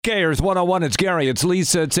Okay, Earth 101, it's Gary. It's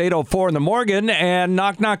Lisa. It's 8:04 in the morning. And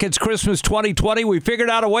knock, knock, it's Christmas 2020. We figured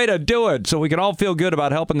out a way to do it so we can all feel good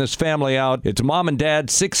about helping this family out. It's mom and dad,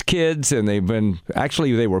 6 kids, and they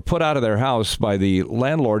were put out of their house by the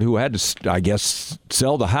landlord who had to, I guess,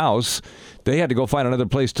 sell the house. They had to go find another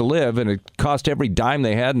place to live, and it cost every dime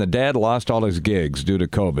they had, and the dad lost all his gigs due to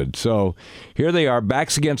COVID. So here they are,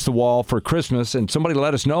 backs against the wall for Christmas, and somebody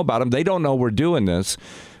let us know about them. They don't know we're doing this.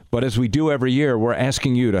 But as we do every year, we're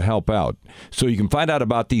asking you to help out. So you can find out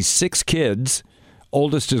about these 6 kids.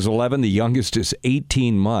 Oldest is 11. The youngest is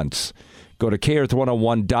 18 months. Go to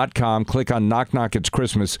KEarth101.com. Click on Knock Knock It's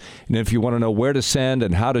Christmas. And if you want to know where to send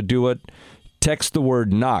and how to do it, text the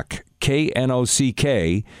word knock,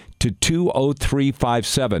 K-N-O-C-K, to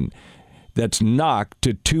 20357. That's knock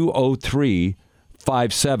to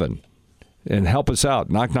 20357. And help us out.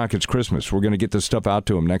 Knock Knock It's Christmas. We're going to get this stuff out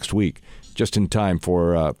to them next week, just in time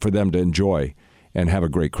for them to enjoy and have a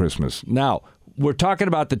great Christmas. Now, we're talking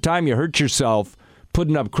about the time you hurt yourself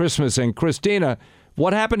putting up Christmas. And Christina,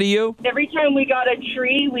 what happened to you? Every time we got a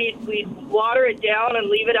tree, we'd water it down and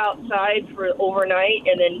leave it outside for overnight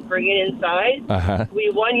and then bring it inside. Uh-huh.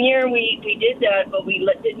 One year we did that, but we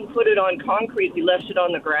didn't put it on concrete. We left it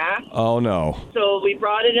on the grass. Oh, no. So we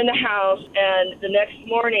brought it in the house, and the next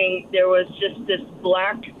morning there was just this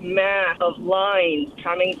black mass of lines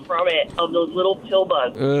coming from it, of those little pill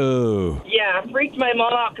bugs. Oh. Yeah, freaked my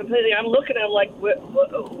mom out completely. I'm looking at them like,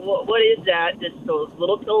 what is that? Those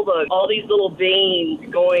little pill bugs. All these little veins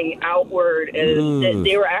going outward, and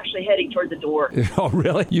they were actually heading toward the door. Oh,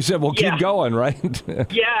 really? You said, well, keep going, right?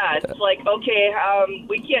 Yeah, it's like, okay,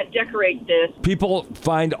 we can't decorate this. People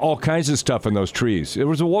find all kinds of stuff in those trees. There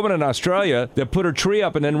was a woman in Australia that put her tree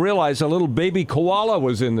up and then realized a little baby koala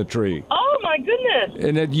was in the tree. Oh, my goodness.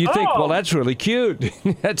 And then you think, well, that's really cute.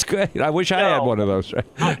 That's great. I wish I had one of those.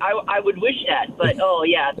 Right? I would wish that, but, oh,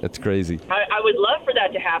 yeah. That's crazy. I would love for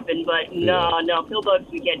that to happen, but no, pill bugs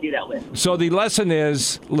we can't do that with. So the lesson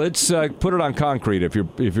is, let's put it on concrete if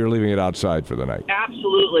you're leaving it outside for the night.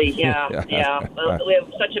 Absolutely, yeah. We have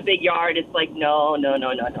such a big yard. It's like, no.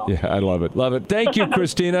 Yeah, I love it. Thank you,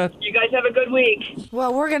 Christina. You guys have a good week.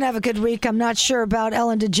 Well, we're going to have a good week. I'm not sure about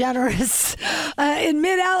Ellen DeGeneres. In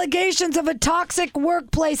mid-allegations of a toxic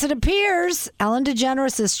workplace, it appears Ellen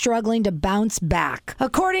DeGeneres is struggling to bounce back.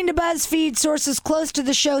 According to BuzzFeed, sources close to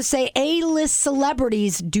the show say A-list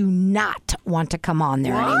celebrities do not want to come on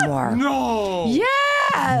there anymore. No.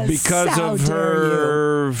 Yes. Because of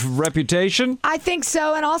her reputation? I think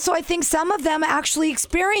so. And also, I think some of them actually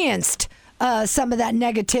experienced some of that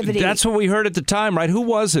negativity. That's what we heard at the time, right? Who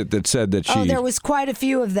was it that said that she... Oh, there was quite a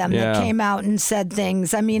few of them that came out and said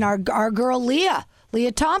things. I mean, our girl Leah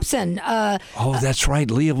Thompson. That's right.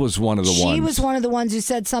 Leah was one of the ones. She was one of the ones who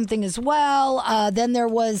said something as well. Then there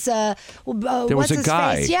was there was a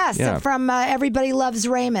guy. Face? Yes, from Everybody Loves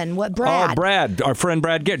Raymond. Brad. Oh, Brad, our friend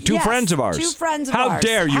Brad Garrett. Two friends of ours. How ours.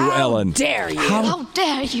 Dare you, Ellen? How dare you? How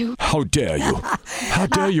dare you? How dare you? How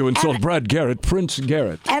dare you insult Brad Garrett, Prince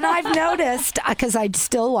Garrett? And I've noticed, because I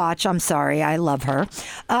still watch, I'm sorry, I love her.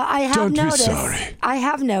 Don't be sorry. I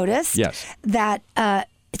have noticed that...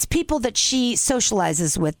 it's people that she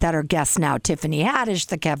socializes with that are guests now. Tiffany Haddish,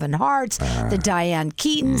 the Kevin Harts, the Diane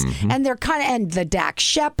Keatons, and they're and the Dax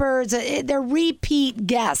Shepherds. They're repeat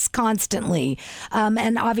guests constantly.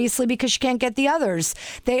 And obviously because she can't get the others.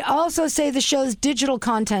 They also say the show's digital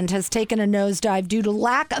content has taken a nosedive due to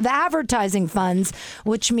lack of advertising funds,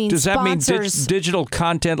 which means Does that sponsors... mean digital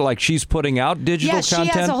content, like she's putting out digital content?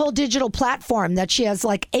 Yeah, she has a whole digital platform that she has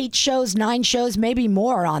like 8 shows, 9 shows, maybe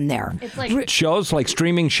more on there. It's like shows, like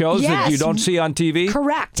streaming shows that you don't see on TV?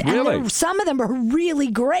 Correct. Really? And some of them are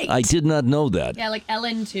really great. I did not know that. Yeah, like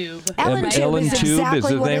Ellen Tube. Ellen Tube is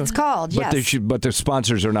exactly what it's called, yes. But the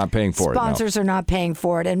sponsors are not paying for it. Sponsors are not paying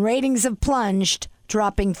for it. And ratings have plunged,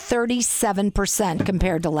 dropping 37%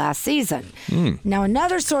 compared to last season. Now,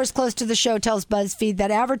 another source close to the show tells BuzzFeed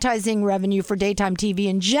that advertising revenue for daytime TV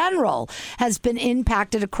in general has been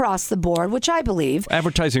impacted across the board, which I believe.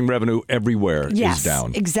 Advertising revenue everywhere is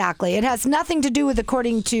down. Exactly. It has nothing to do with,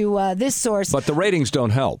 according to this source. But the ratings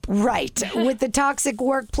don't help. Right. With the toxic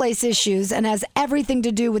workplace issues, and has everything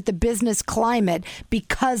to do with the business climate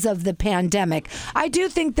because of the pandemic. I do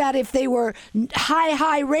think that if they were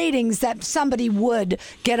high ratings, that somebody would should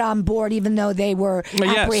get on board, even though they were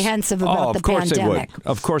apprehensive about the pandemic.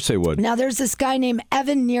 Of course they would. Now, there's this guy named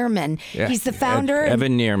Evan Neerman. Yeah. He's the founder.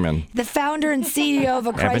 Evan Neerman. The founder and CEO of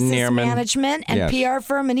a crisis management and PR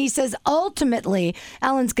firm. And he says, ultimately,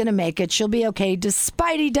 Ellen's going to make it. She'll be okay,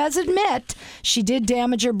 despite he does admit she did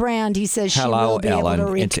damage her brand. He says she will be able to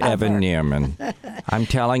recover. It's Evan Neerman. I'm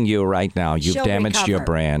telling you right now, you've damaged your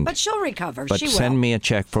brand. But she'll recover. But send me a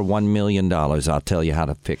check for $1 million. I'll tell you how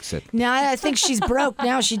to fix it. Now, I think she's broke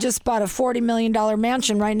now. She just bought a $40 million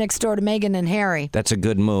mansion right next door to Meghan and Harry. That's a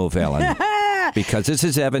good move, Ellen. Because this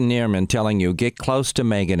is Evan Neerman telling you, get close to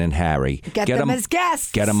Meghan and Harry. Get them as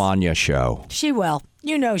guests. Get them on your show. She will.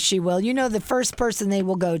 You know she will. You know the first person they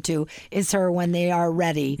will go to is her when they are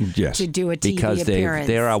ready to do a TV appearance.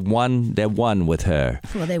 They're one with her.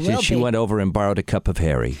 Well, they will She went over and borrowed a cup of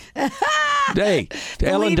Harry. Hey,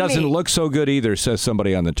 Ellen doesn't look so good either, says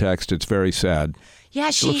somebody on the text. It's very sad. Yeah,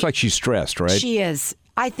 she looks like she's stressed, right? She is.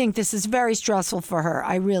 I think this is very stressful for her.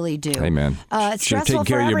 I really do. Hey, man. It's stressful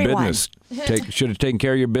for everyone. Should have taken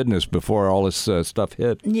care of your business before all this stuff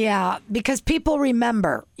hit. Yeah, because people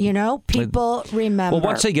remember, People remember. Well,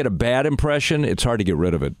 once they get a bad impression, it's hard to get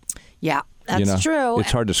rid of it. Yeah. That's true.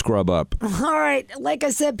 It's hard to scrub up. All right. Like I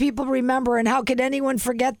said, people remember. And how could anyone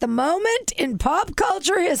forget the moment in pop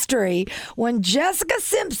culture history when Jessica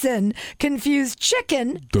Simpson confused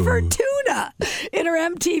chicken for tuna in her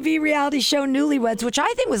MTV reality show Newlyweds, which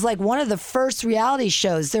I think was like one of the first reality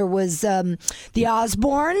shows. There was the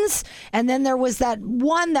Osbournes, and then there was that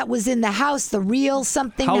one that was in the house, the real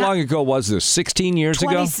something. How long ago was this? 16 years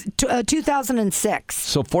ago? 2006.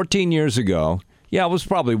 So 14 years ago. Yeah, it was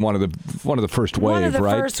probably one of the first wave, right? One of the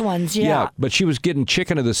first ones, yeah. Yeah, but she was getting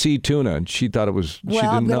chicken of the sea tuna, and she thought it was. Well, she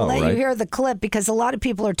didn't I'm going to let right? you hear the clip because a lot of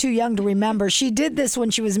people are too young to remember. She did this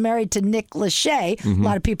when she was married to Nick Lachey. Mm-hmm. A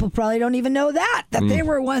lot of people probably don't even know that they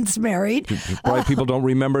were once married. Probably people don't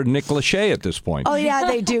remember Nick Lachey at this point. Oh yeah,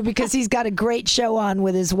 they do because he's got a great show on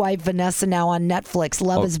with his wife Vanessa now on Netflix.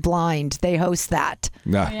 Love is Blind. They host that.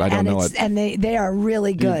 No, I don't know it. And they are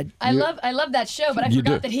really good. I love that show, but I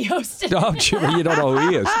forgot that he hosted. Oh, you don't know who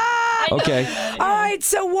he is. Okay. All right.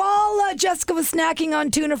 So while Jessica was snacking on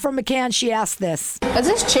tuna from a can, she asked this: is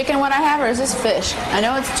this chicken what I have, or is this fish? I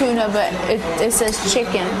know it's tuna, but it says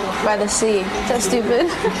chicken by the sea. Is that stupid?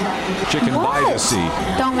 Chicken by the sea.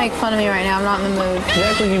 Don't make fun of me right now. I'm not in the mood. You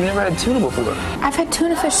act like you've never had tuna before. I've had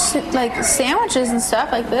tuna fish like sandwiches and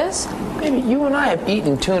stuff like this. Maybe you and I have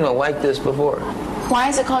eaten tuna like this before. Why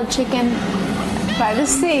is it called chicken by the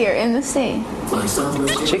sea or in the sea?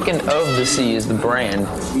 Chicken of the Sea is the brand.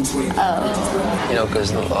 Oh.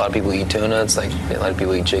 Because a lot of people eat tuna. It's like a lot of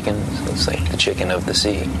people eat chicken. So it's like the chicken of the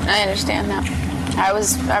sea. I understand now. I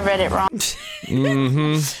read it wrong.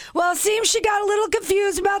 Mm-hmm. Well, it seems she got a little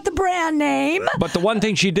confused about the brand name. But the one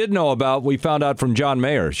thing she did know about, we found out from John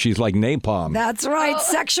Mayer. She's like napalm. That's right,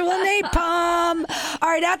 sexual napalm. All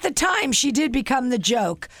right, at the time, she did become the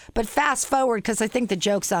joke. But fast forward, because I think the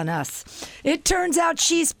joke's on us. It turns out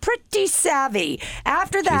she's pretty savvy.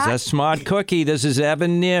 After that... She's a smart cookie. This is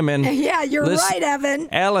Evan Neerman. Yeah, you're right, Evan.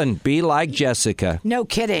 Ellen, be like Jessica. No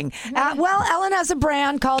kidding. Well, Ellen has a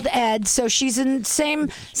brand called Ed, so she's in same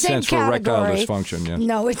Stands category. For erectile dysfunction, yeah.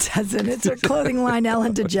 No, it doesn't. It's her clothing line,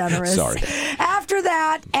 Ellen DeGeneres. Sorry. After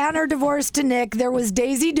that, and her divorce to Nick, there was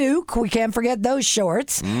Daisy Duke. We can't forget those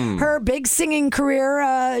shorts. Her big singing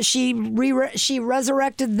career, she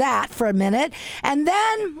resurrected that for a minute. And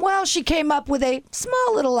then, well, she came up with a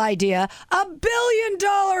small little idea, $1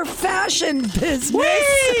 billion fashion business.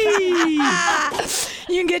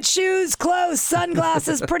 You can get shoes, clothes,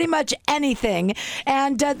 sunglasses, pretty much anything.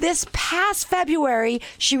 And this past February,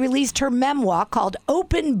 she released her memoir called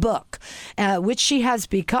Open Book, which she has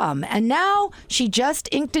become. And now she just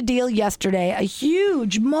inked a deal yesterday, a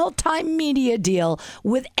huge multimedia deal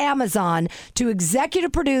with Amazon to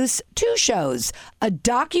executive produce 2 shows, a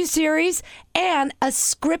docuseries and a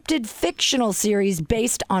scripted fictional series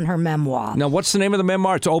based on her memoir. Now, what's the name of the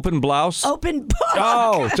memoir? It's Open Blouse? Open Book.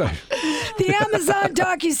 Oh. The Amazon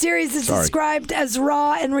docuseries is described as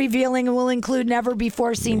raw and revealing and will include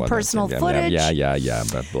never-before-seen personal footage. Yeah.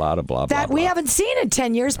 Blah, blah, blah, that we haven't seen in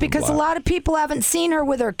 10 years because a lot of people haven't seen her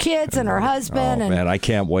with her kids and her husband. Oh, man, I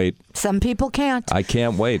can't wait. Some people can't. I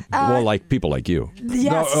can't wait. Well, like people like you.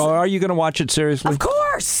 Yes. No, are you going to watch it seriously? Of course.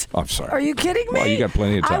 course. I'm sorry. Are you kidding me? Well, you got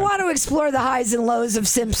plenty of time. I want to explore the highs and lows of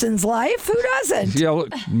Simpson's life. Who doesn't?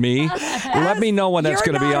 Me? Let me know when that's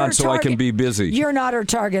going to be on so I can be busy. You're not her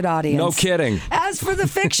target audience. No kidding. As for the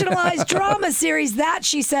fictionalized drama series, that,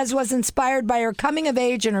 she says, was inspired by her coming of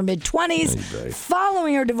age in her mid-20s,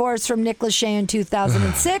 following her divorce from Nick Lachey in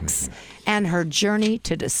 2006, and her journey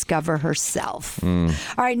to discover herself. All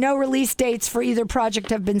right, no release dates for either project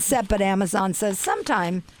have been set, but Amazon says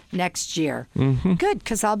sometime next year. Good,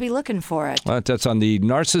 because I'll be looking for it. That's on the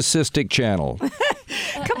Narcissistic Channel.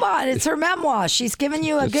 Come on, it's her memoir. She's giving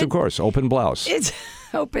you a good... Of course, open blouse. It's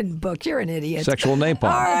open book. You're an idiot. Sexual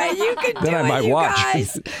napalm. All right, you can do then I might watch.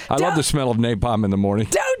 Guys. I love the smell of napalm in the morning.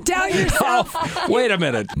 Don't doubt yourself. Wait a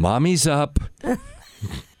minute. Mommy's up.